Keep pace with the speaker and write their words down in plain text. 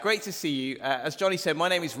Great to see you. As Johnny said, my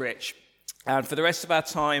name is Rich, and for the rest of our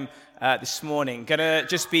time this morning, going to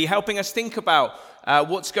just be helping us think about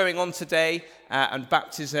what's going on today and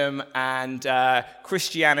baptism and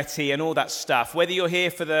Christianity and all that stuff. Whether you're here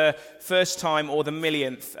for the first time or the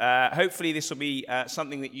millionth, hopefully this will be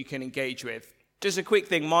something that you can engage with. Just a quick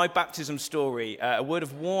thing, my baptism story, a word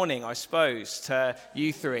of warning, I suppose, to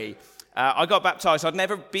you three. I got baptized. I'd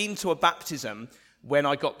never been to a baptism when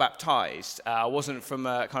I got baptized. I wasn't from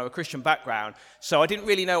a kind of a Christian background, so I didn't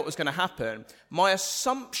really know what was going to happen. My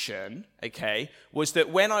assumption, was that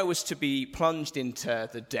when I was to be plunged into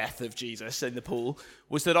the death of Jesus in the pool,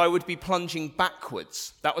 was that I would be plunging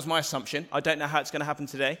backwards. That was my assumption. I don't know how it's going to happen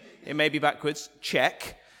today. It may be backwards.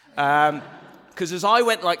 Check. Because as I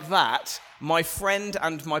went like that, my friend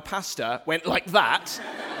and my pastor went like that,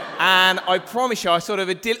 and I promise you, I sort of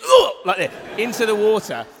like this, into the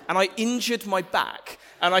water, and I injured my back,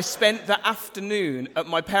 and I spent the afternoon at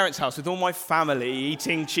my parents' house with all my family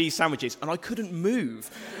eating cheese sandwiches, and I couldn't move.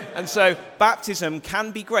 And so baptism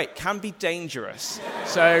can be great, can be dangerous.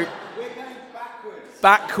 So we're going backwards.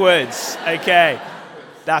 Backwards, okay.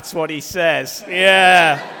 That's what he says.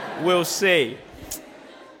 Yeah, we'll see.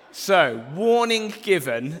 So, warning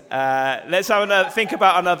given. Let's think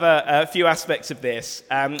about another few aspects of this.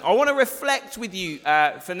 I want to reflect with you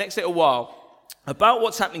for the next little while about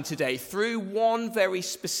what's happening today through one very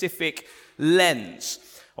specific lens.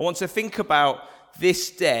 I want to think about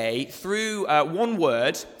this day through one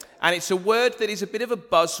word, and it's a word that is a bit of a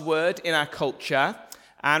buzzword in our culture,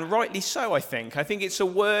 and rightly so, I think. I think it's a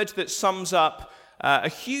word that sums up a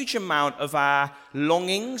huge amount of our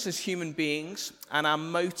longings as human beings and our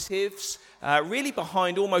motives really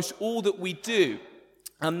behind almost all that we do.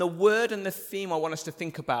 And the word and the theme I want us to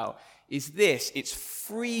think about is this. It's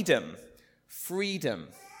freedom. Freedom.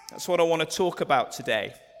 That's what I want to talk about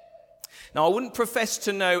today. Now, I wouldn't profess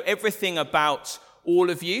to know everything about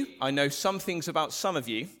all of you. I know some things about some of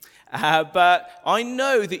you. But I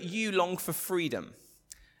know that you long for freedom.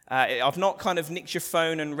 I've not kind of nicked your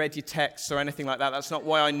phone and read your texts or anything like that. That's not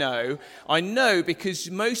why I know. I know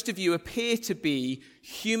because most of you appear to be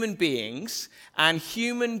human beings, and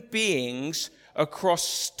human beings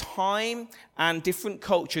across time and different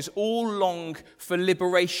cultures all long for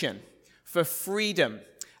liberation, for freedom.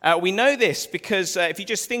 We know this because if you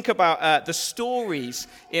just think about the stories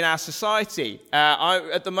in our society,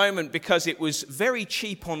 at the moment, because it was very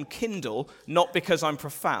cheap on Kindle, not because I'm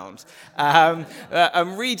profound,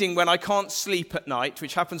 I'm reading when I can't sleep at night,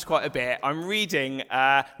 which happens quite a bit. I'm reading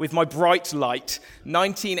with my bright light,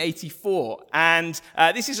 1984, and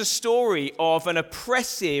this is a story of an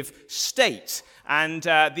oppressive state, and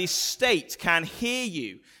this state can hear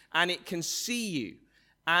you, and it can see you,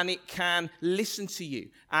 and it can listen to you,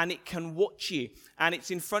 and it can watch you, and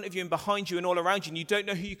it's in front of you and behind you and all around you, and you don't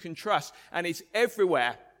know who you can trust, and it's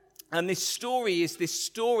everywhere. And this story is this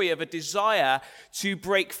story of a desire to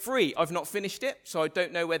break free. I've not finished it, so I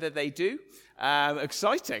don't know whether they do.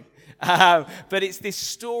 Exciting. But it's this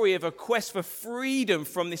story of a quest for freedom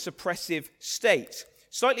from this oppressive state.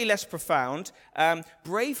 Slightly less profound,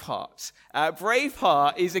 Braveheart.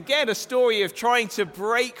 Braveheart is, again, a story of trying to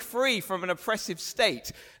break free from an oppressive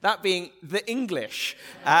state, that being the English,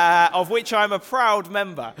 of which I'm a proud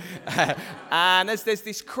member. And as there's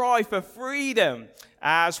this cry for freedom,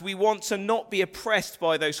 as we want to not be oppressed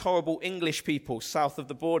by those horrible English people south of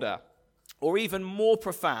the border. Or even more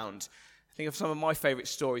profound, think of some of my favorite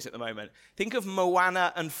stories at the moment. Think of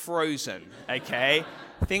Moana and Frozen,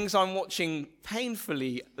 Things I'm watching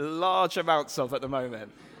painfully large amounts of at the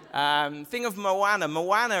moment. Think of Moana.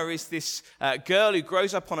 Moana is this girl who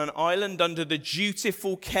grows up on an island under the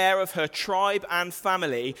dutiful care of her tribe and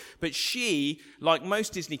family, but she, like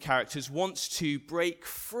most Disney characters, wants to break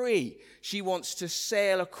free. She wants to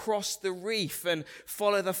sail across the reef and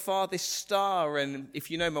follow the farthest star, and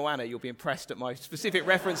if you know Moana, you'll be impressed at my specific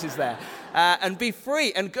references there, and be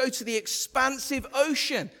free and go to the expansive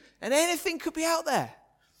ocean, and anything could be out there.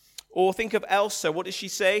 Or think of Elsa. What does she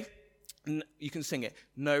say? You can sing it.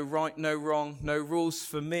 No right, no wrong, no rules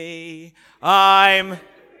for me. I'm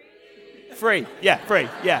free. Yeah, free.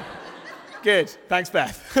 Yeah. Good. Thanks,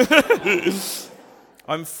 Beth.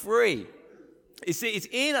 I'm free. It's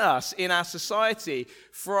in us, in our society.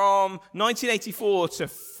 From 1984 to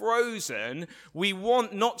Frozen, we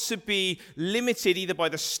want not to be limited either by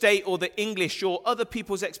the state or the English or other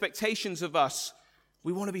people's expectations of us.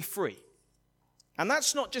 We want to be free. And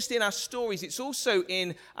that's not just in our stories, it's also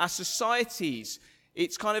in our societies.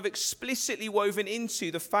 It's kind of explicitly woven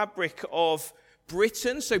into the fabric of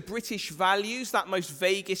Britain, so British values, that most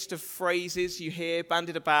vaguest of phrases you hear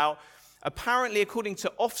bandied about. Apparently, according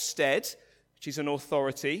to Ofsted, which is an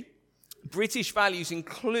authority. British values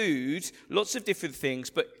include lots of different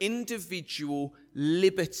things, but individual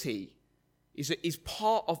liberty is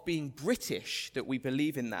part of being British, that we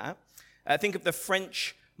believe in that. Think of the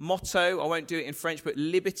French motto. I won't do it in French, but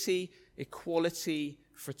liberty, equality,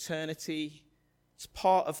 fraternity. It's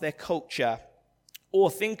part of their culture.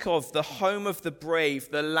 Or think of the home of the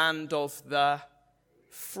brave, the land of the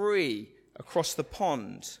free across the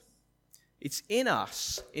pond. It's in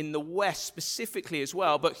us, in the West specifically as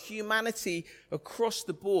well, but humanity across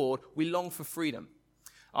the board, we long for freedom.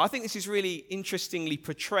 I think this is really interestingly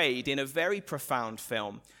portrayed in a very profound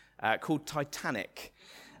film called Titanic.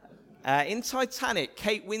 In Titanic,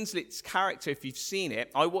 Kate Winslet's character, if you've seen it,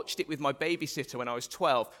 I watched it with my babysitter when I was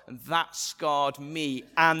 12, and that scarred me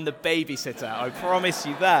and the babysitter. I promise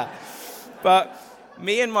you that. But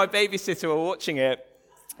me and my babysitter were watching it,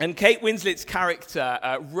 and Kate Winslet's character,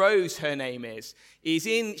 Rose, her name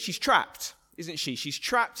she's trapped, isn't she? She's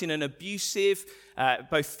trapped in an abusive,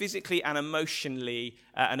 both physically and emotionally,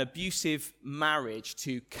 an abusive marriage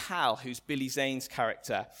to Cal, who's Billy Zane's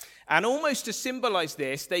character. And almost to symbolize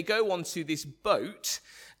this, they go onto this boat,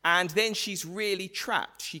 and then she's really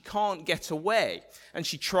trapped. She can't get away. And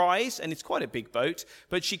she tries, and it's quite a big boat,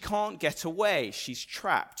 but she can't get away. She's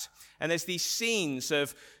trapped. And there's these scenes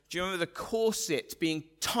of, do you remember the corset being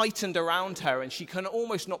tightened around her, and she can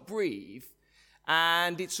almost not breathe?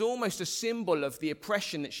 And it's almost a symbol of the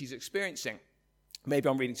oppression that she's experiencing. Maybe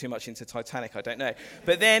I'm reading too much into Titanic, I don't know.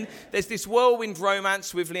 But then there's this whirlwind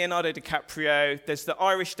romance with Leonardo DiCaprio. There's the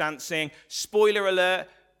Irish dancing. Spoiler alert,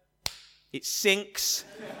 it sinks.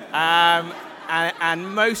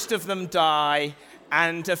 And most of them die.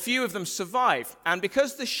 And a few of them survive. And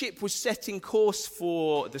because the ship was setting course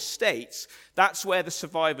for the States, that's where the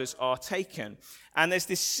survivors are taken. And there's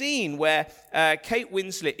this scene where Kate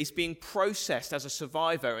Winslet is being processed as a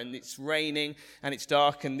survivor, and it's raining and it's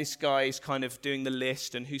dark, and this guy is kind of doing the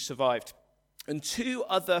list and who survived. And two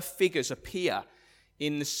other figures appear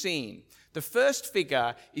in the scene. The first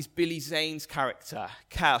figure is Billy Zane's character,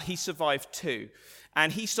 Cal. He survived too.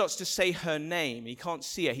 And he starts to say her name. He can't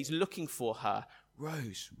see her. He's looking for her.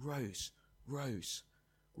 Rose, Rose, Rose,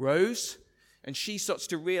 Rose. And she starts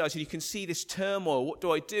to realize, and you can see this turmoil.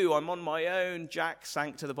 What do? I'm on my own. Jack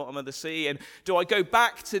sank to the bottom of the sea. And do I go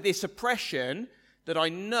back to this oppression that I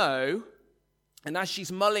know? And as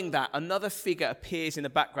she's mulling that, another figure appears in the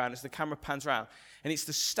background as the camera pans around. And it's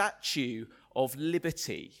the Statue of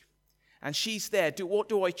Liberty. And she's there. What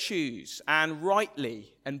do I choose? And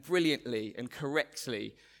rightly and brilliantly and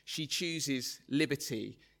correctly, she chooses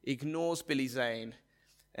liberty, ignores Billy Zane,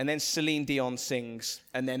 and then Celine Dion sings,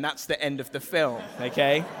 and then that's the end of the film,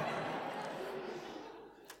 okay?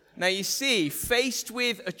 Now you see, faced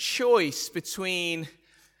with a choice between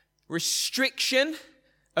restriction,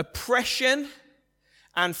 oppression,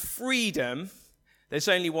 and freedom, there's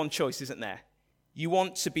only one choice, isn't there? You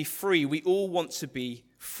want to be free. We all want to be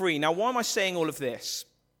free. Now, why am I saying all of this?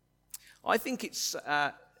 I think it's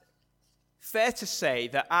fair to say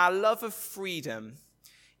that our love of freedom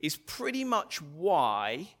is pretty much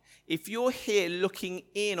why, if you're here looking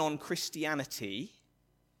in on Christianity,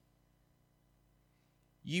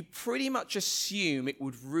 you pretty much assume it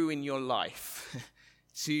would ruin your life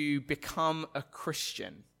to become a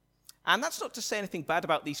Christian. And that's not to say anything bad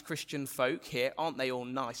about these Christian folk here. Aren't they all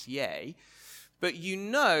nice? Yay. But you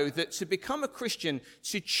know that to become a Christian,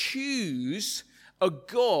 to choose a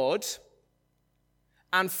God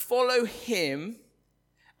and follow him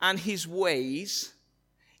and his ways,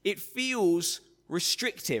 it feels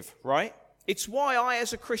restrictive, right? It's why I,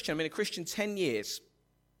 as a Christian, I've been a Christian 10 years,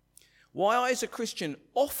 why I, as a Christian,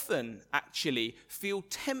 often actually feel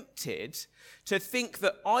tempted to think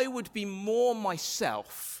that I would be more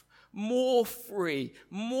myself, more free,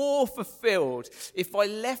 more fulfilled if I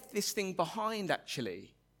left this thing behind,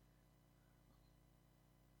 actually.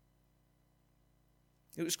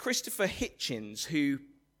 It was Christopher Hitchens who,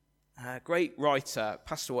 a great writer,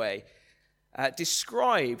 passed away,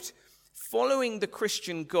 described following the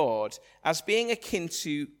Christian God as being akin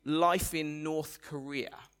to life in North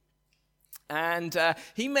Korea. And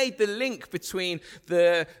he made the link between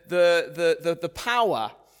the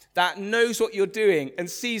power that knows what you're doing and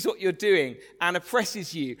sees what you're doing and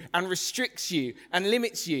oppresses you and restricts you and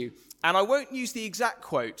limits you. And I won't use the exact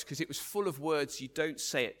quote because it was full of words you don't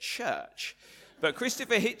say at church. But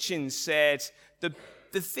Christopher Hitchens said,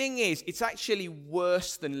 the thing is, it's actually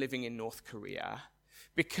worse than living in North Korea,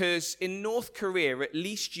 because in North Korea, at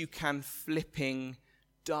least you can flipping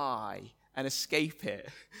die and escape it.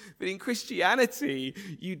 But in Christianity,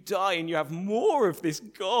 you die and you have more of this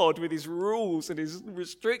God with his rules and his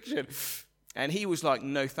restriction. And he was like,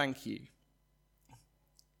 no, thank you.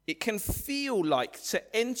 it can feel like to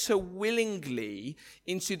enter willingly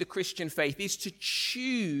into the Christian faith is to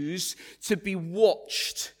choose to be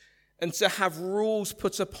watched and to have rules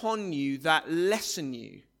put upon you that lessen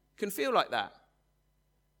you. It can feel like that.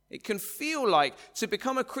 It can feel like to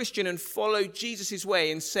become a Christian and follow Jesus'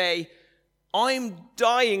 way and say, I'm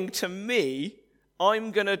dying to me,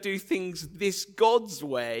 I'm going to do things this God's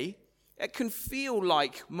way. It can feel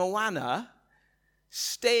like Moana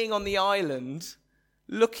staying on the island,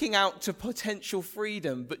 looking out to potential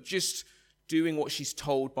freedom, but just doing what she's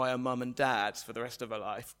told by her mum and dad for the rest of her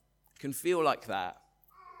life. It can feel like that.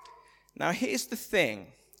 Now, here's the thing.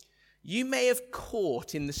 You may have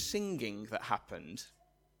caught in the singing that happened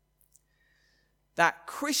that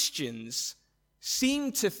Christians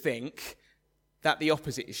seem to think that the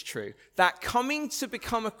opposite is true. That coming to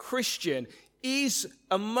become a Christian is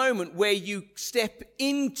a moment where you step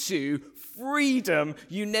into freedom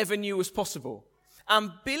you never knew was possible.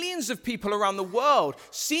 And billions of people around the world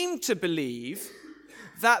seem to believe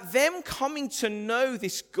that them coming to know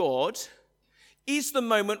this God is the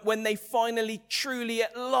moment when they finally, truly,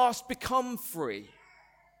 at last become free.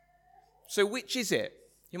 So which is it?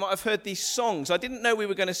 You might have heard these songs. I didn't know we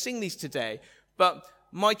were going to sing these today, but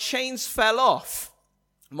my chains fell off.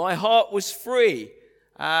 My heart was free.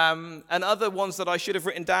 And other ones that I should have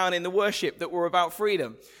written down in the worship that were about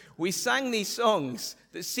freedom. We sang these songs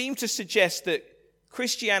that seem to suggest that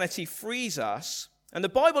Christianity frees us, and the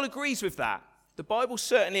Bible agrees with that. The Bible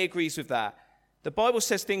certainly agrees with that. The Bible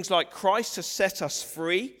says things like Christ has set us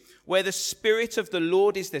free. Where the Spirit of the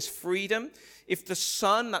Lord is, there's freedom. If the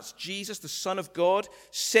Son, that's Jesus, the Son of God,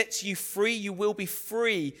 sets you free, you will be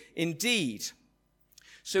free indeed.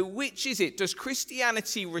 So which is it? Does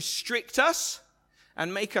Christianity restrict us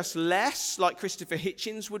and make us less, like Christopher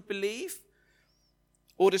Hitchens would believe?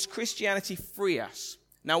 Or does Christianity free us?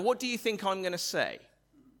 Now, what do you think I'm going to say?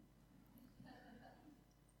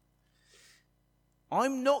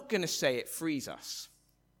 I'm not going to say it frees us.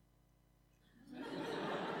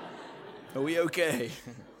 Are we okay?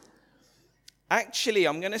 Actually,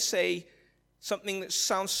 I'm going to say something that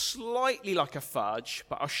sounds slightly like a fudge,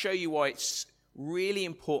 but I'll show you why it's really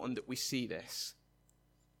important that we see this.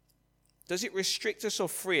 Does it restrict us or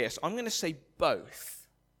free us? I'm going to say both.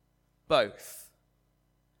 Both.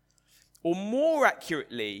 Or more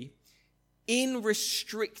accurately, in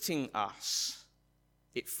restricting us,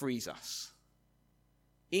 it frees us.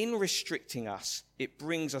 In restricting us, it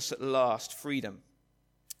brings us at last freedom.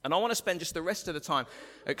 And I want to spend just the rest of the time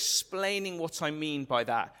explaining what I mean by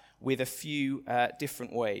that with a few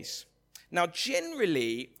different ways. Now,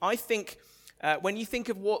 generally, I think when you think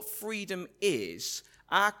of what freedom is,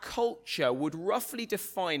 our culture would roughly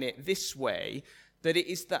define it this way, that it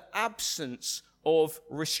is the absence of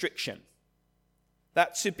restriction.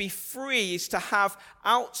 That to be free is to have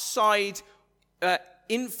outside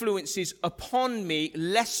influences upon me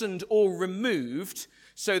lessened or removed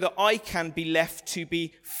so that I can be left to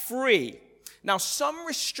be free. Now, some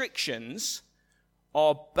restrictions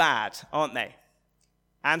are bad, aren't they?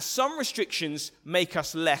 And some restrictions make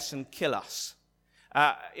us less and kill us.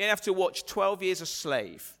 You have to watch 12 Years a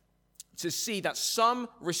Slave to see that some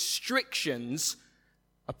restrictions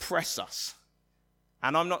oppress us.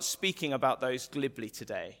 And I'm not speaking about those glibly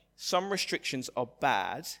today. Some restrictions are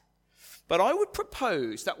bad. But I would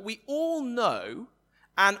propose that we all know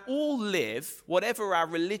and all live, whatever our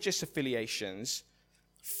religious affiliations,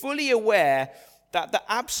 fully aware that the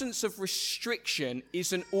absence of restriction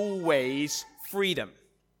isn't always freedom.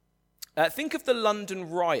 Think of the London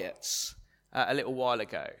riots a little while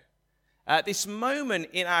ago. This moment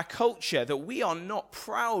in our culture that we are not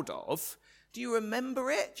proud of. Do you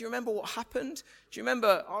remember it? Do you remember what happened? Do you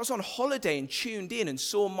remember I was on holiday and tuned in and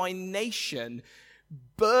saw my nation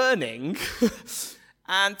burning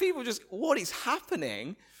and people just, what is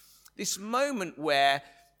happening? This moment where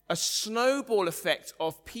a snowball effect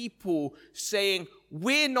of people saying,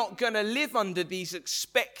 we're not going to live under these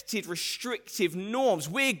expected restrictive norms.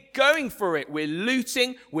 We're going for it. We're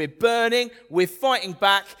looting, we're burning, we're fighting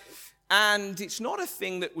back. And it's not a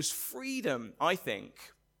thing that was freedom, I think.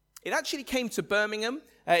 It actually came to Birmingham.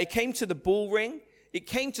 It came to the Bull Ring. It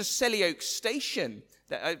came to Selly Oak Station.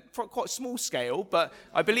 Quite small scale, but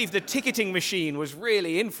I believe the ticketing machine was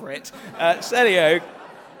really in for it at Selly Oak.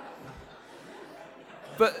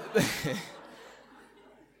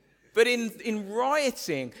 But in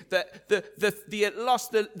rioting, the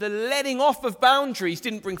letting off of boundaries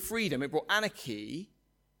didn't bring freedom. It brought anarchy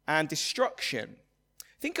and destruction.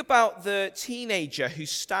 Think about the teenager who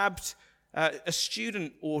stabbed a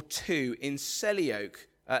student or two in Selly Oak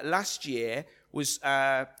last year, was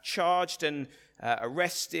charged and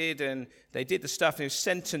arrested, and they did the stuff, and he was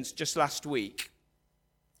sentenced just last week.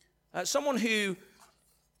 Someone who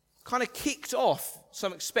kind of kicked off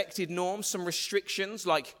some expected norms, some restrictions,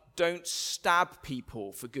 like don't stab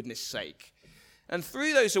people, for goodness sake, and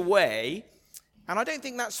threw those away, and I don't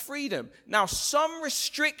think that's freedom. Now, some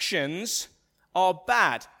restrictions are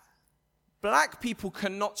bad. Black people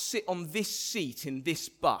cannot sit on this seat in this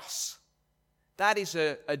bus. That is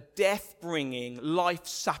a death-bringing,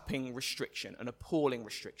 life-sapping restriction, an appalling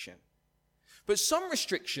restriction. But some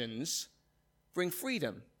restrictions bring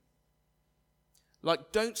freedom.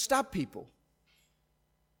 Like, don't stab people.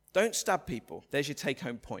 Don't stab people. There's your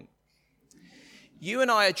take-home point. You and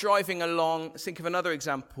I are driving along, let's think of another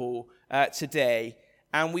example today,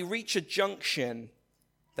 and we reach a junction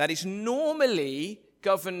that is normally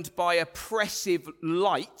governed by oppressive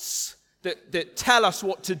lights that tell us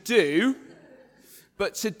what to do.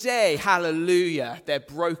 But today, hallelujah, they're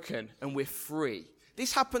broken and we're free.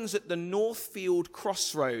 This happens at the Northfield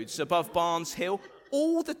Crossroads above Barnes Hill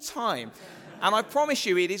all the time. And I promise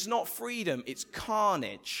you, it is not freedom, it's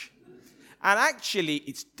carnage. And actually,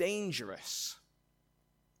 it's dangerous.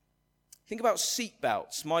 Think about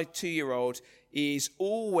seatbelts. My 2-year-old is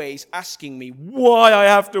always asking me why I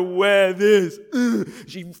have to wear this.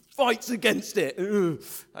 She fights against it,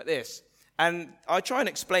 like this. And I try and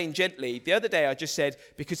explain gently. The other day I just said,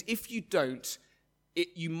 because if you don't,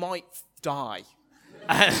 you might die.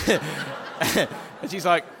 And she's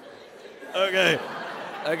like, okay.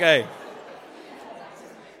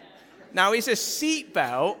 Now, is a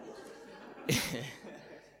seatbelt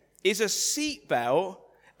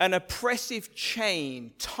an oppressive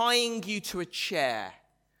chain tying you to a chair?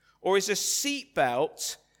 Or is a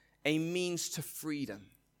seatbelt a means to freedom?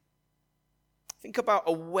 Think about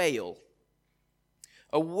a whale.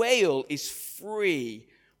 A whale is free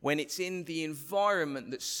when it's in the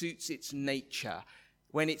environment that suits its nature,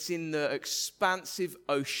 when it's in the expansive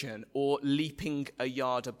ocean or leaping a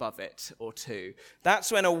yard above it or two.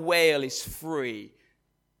 That's when a whale is free.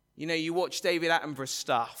 You know, you watch David Attenborough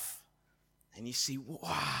stuff and you see,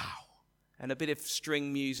 wow, and a bit of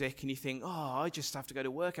string music and you think, oh, I just have to go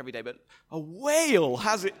to work every day. But a whale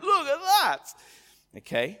has it. Look at that.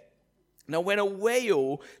 Okay. Now, when a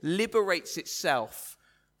whale liberates itself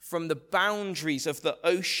from the boundaries of the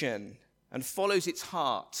ocean and follows its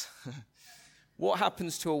heart, what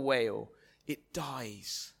happens to a whale? It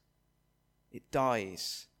dies. It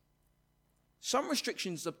dies. Some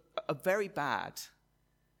restrictions are very bad,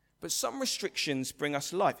 but some restrictions bring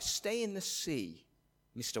us life. Stay in the sea,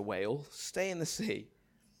 Mr. Whale. Stay in the sea.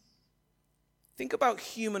 Think about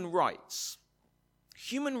human rights.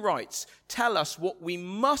 Human rights tell us what we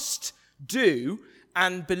must do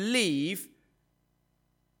and believe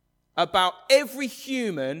about every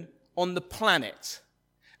human on the planet.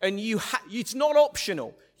 And it's not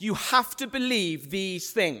optional. You have to believe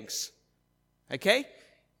these things. Okay?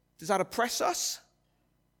 Does that oppress us?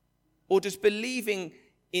 Or does believing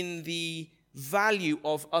in the value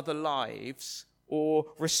of other lives or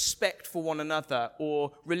respect for one another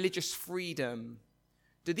or religious freedom,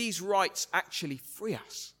 do these rights actually free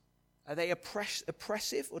us? Are they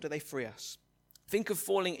oppressive or do they free us? Think of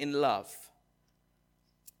falling in love.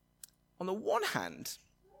 On the one hand,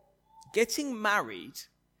 getting married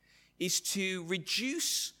is to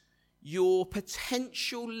reduce your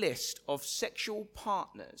potential list of sexual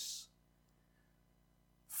partners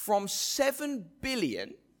from 7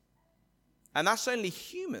 billion, and that's only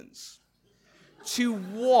humans, to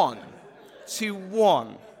one.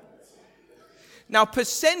 Now,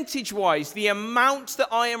 percentage-wise, the amount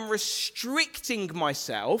that I am restricting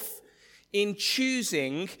myself in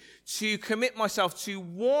choosing to commit myself to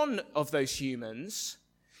one of those humans,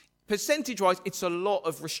 percentage-wise, it's a lot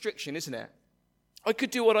of restriction, isn't it? I could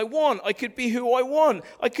do what I want. I could be who I want.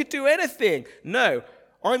 I could do anything. No,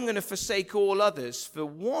 I'm going to forsake all others for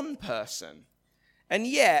one person. And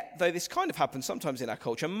yet, though this kind of happens sometimes in our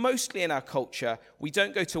culture, mostly in our culture, we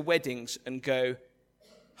don't go to weddings and go,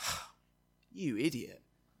 you idiot.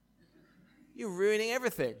 You're ruining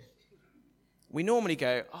everything. We normally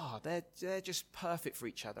go, they're just perfect for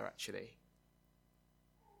each other, actually.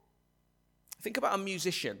 Think about a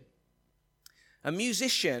musician. A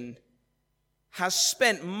musician has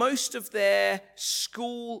spent most of their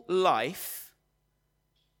school life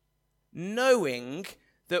knowing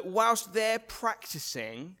that whilst they're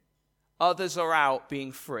practicing, others are out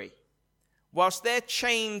being free. Whilst they're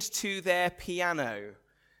chained to their piano,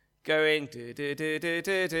 going do do do do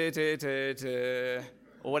do do do do do,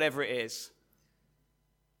 or whatever it is.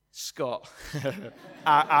 Scott,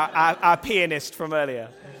 our pianist from earlier.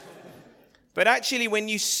 But actually, when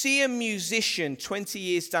you see a musician 20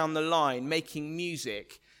 years down the line making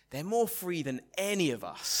music, they're more free than any of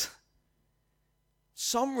us.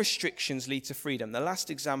 Some restrictions lead to freedom. The last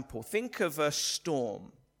example, think of a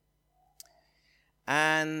storm.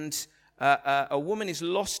 And a woman is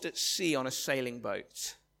lost at sea on a sailing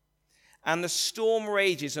boat. And the storm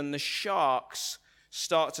rages and the sharks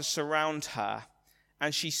start to surround her.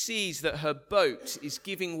 And she sees that her boat is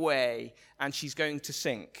giving way and she's going to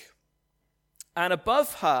sink. And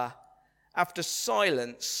above her, after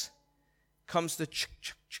silence, comes the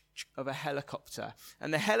of a helicopter.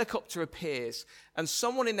 And the helicopter appears, and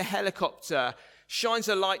someone in the helicopter shines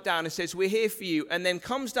a light down and says, "We're here for you," and then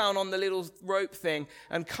comes down on the little rope thing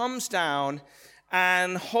and comes down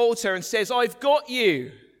and holds her and says, "I've got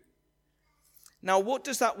you." Now, what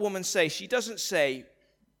does that woman say? She doesn't say,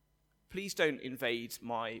 "Please don't invade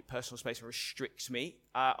my personal space and restrict me.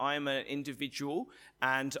 I'm an individual,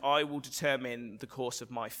 and I will determine the course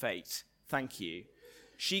of my fate. Thank you."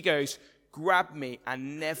 She goes, "Grab me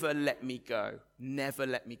and never let me go. Never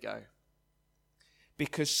let me go."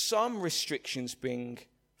 Because some restrictions bring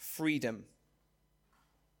freedom.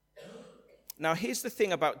 Now, here's the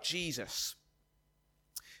thing about Jesus.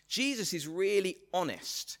 Jesus is really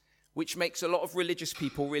honest, which makes a lot of religious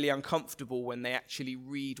people really uncomfortable when they actually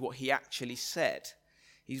read what he actually said.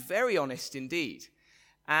 He's very honest indeed.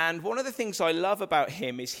 And one of the things I love about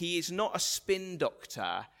him is he is not a spin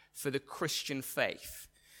doctor for the Christian faith.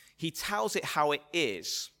 He tells it how it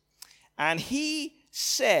is. And he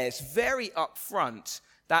says very upfront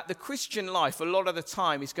that the Christian life a lot of the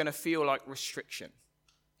time is going to feel like restriction.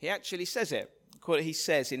 He actually says it. He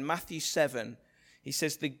says in Matthew 7, he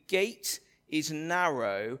says, "The gate is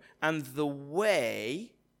narrow and the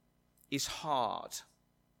way is hard."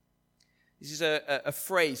 This is a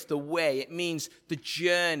phrase, the way. It means the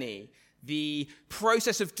journey, the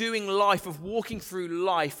process of doing life, of walking through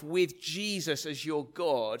life with Jesus as your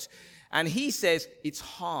God. And he says it's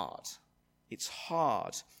hard. It's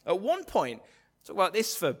hard. At one point, talk about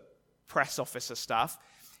this for press officer stuff,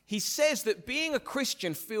 he says that being a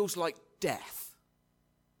Christian feels like death.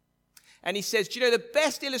 And he says, do you know the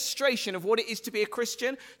best illustration of what it is to be a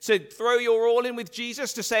Christian? To throw your all in with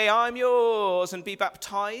Jesus, to say, "I'm yours," and be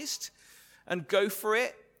baptized and go for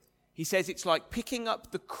it. He says it's like picking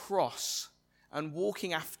up the cross and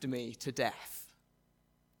walking after me to death.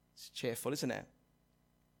 It's cheerful, isn't it?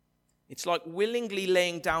 It's like willingly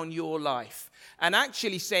laying down your life and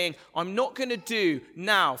actually saying, "I'm not going to do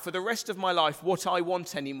now for the rest of my life what I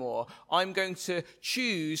want anymore. I'm going to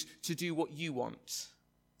choose to do what you want."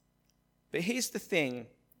 But here's the thing.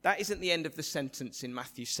 That isn't the end of the sentence in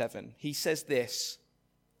Matthew 7. He says this: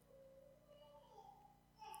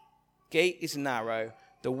 "Gate is narrow,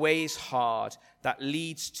 the way is hard, that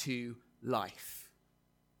leads to life."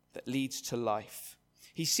 That leads to life.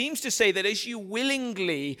 He seems to say that as you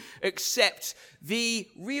willingly accept the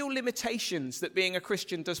real limitations that being a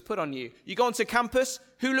Christian does put on you. You go onto campus,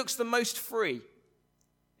 who looks the most free?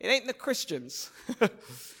 It ain't the Christians.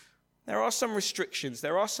 There are some restrictions,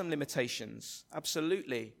 there are some limitations,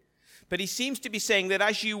 absolutely. But he seems to be saying that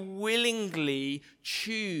as you willingly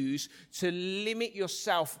choose to limit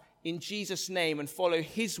yourself in Jesus' name and follow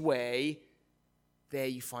his way, there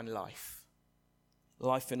you find life.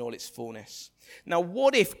 Life in all its fullness. Now,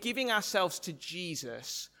 what if giving ourselves to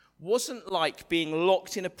Jesus wasn't like being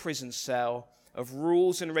locked in a prison cell of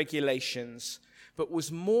rules and regulations, but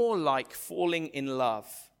was more like falling in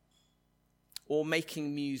love, or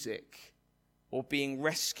making music, or being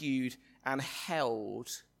rescued and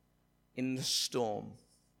held in the storm?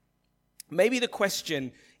 Maybe the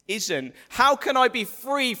question isn't, how can I be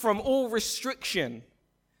free from all restriction?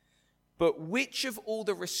 But which of all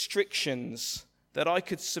the restrictions that I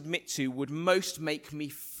could submit to would most make me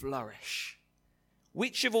flourish?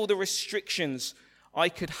 Which of all the restrictions I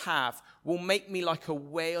could have will make me like a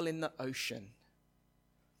whale in the ocean?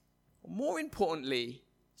 More importantly,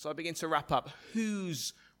 so I begin to wrap up,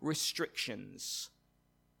 whose restrictions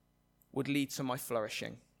would lead to my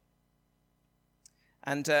flourishing?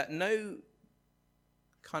 And no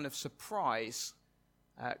kind of surprise,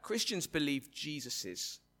 Christians believe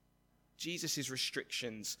Jesus's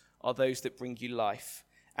restrictions are those that bring you life.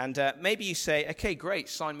 And maybe you say, okay, great,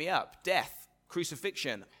 sign me up. Death,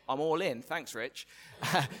 crucifixion, I'm all in. Thanks, Rich.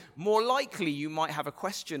 More likely, you might have a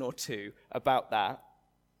question or two about that.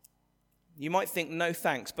 You might think, no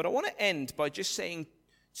thanks. But I want to end by just saying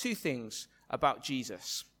two things about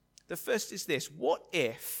Jesus. The first is this: what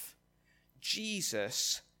if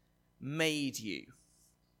Jesus made you?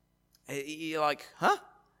 You're like, huh?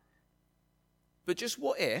 But just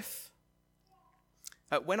what if,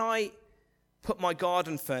 when I put my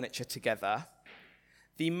garden furniture together,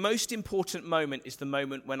 the most important moment is the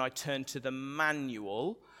moment when I turn to the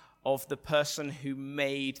manual of the person who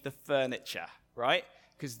made the furniture, right?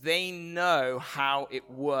 Because they know how it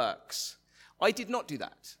works. I did not do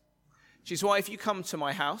that. Which is why if you come to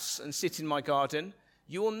my house and sit in my garden,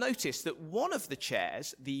 you will notice that one of the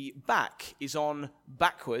chairs, the back, is on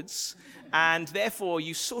backwards, and therefore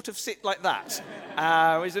you sort of sit like that.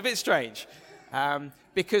 It's a bit strange.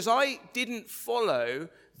 Because I didn't follow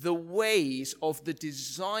the ways of the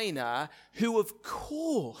designer who, of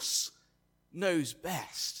course, knows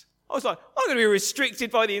best. I was like, I'm going to be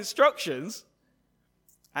restricted by the instructions.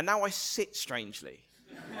 And now I sit strangely.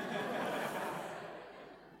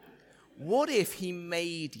 What if he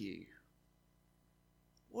made you?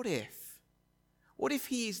 What if? What if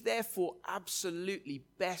he is therefore absolutely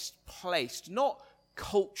best placed, not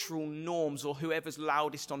cultural norms or whoever's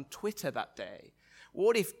loudest on Twitter that day?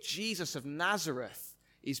 What if Jesus of Nazareth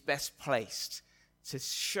is best placed to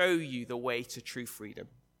show you the way to true freedom?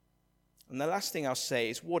 And the last thing I'll say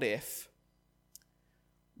is, what if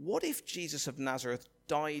Jesus of Nazareth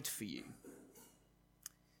died for you?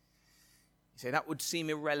 You say, that would seem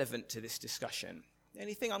irrelevant to this discussion. The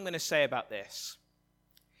only thing I'm going to say about this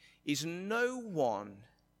is no one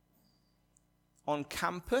on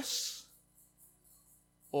campus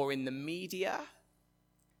or in the media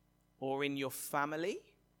or in your family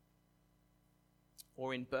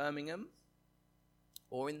or in Birmingham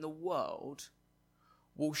or in the world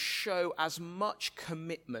will show as much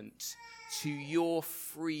commitment to your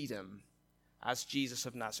freedom as Jesus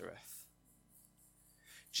of Nazareth.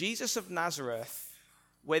 Jesus of Nazareth,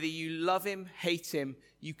 whether you love him, hate him,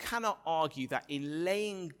 you cannot argue that in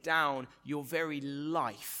laying down your very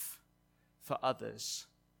life for others,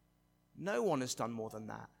 no one has done more than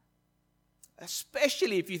that.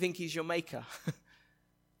 Especially if you think he's your maker. What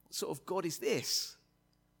sort of God is this?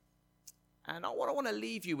 And what I want to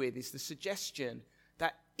leave you with is the suggestion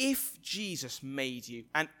that if Jesus made you,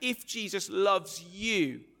 and if Jesus loves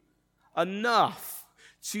you enough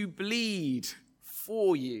to bleed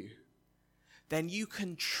for you, then you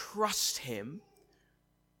can trust him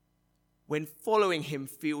when following him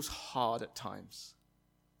feels hard at times.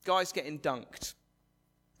 Guys getting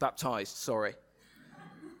baptized, sorry.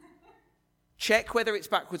 Check whether it's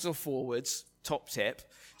backwards or forwards, top tip.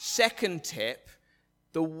 Second tip,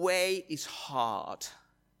 the way is hard.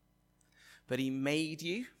 But he made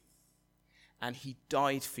you, and he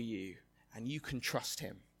died for you, and you can trust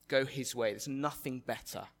him. Go his way. There's nothing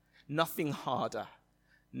better, nothing harder,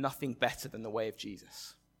 nothing better than the way of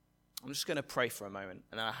Jesus. I'm just going to pray for a moment,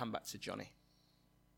 and then I'll hand back to Johnny.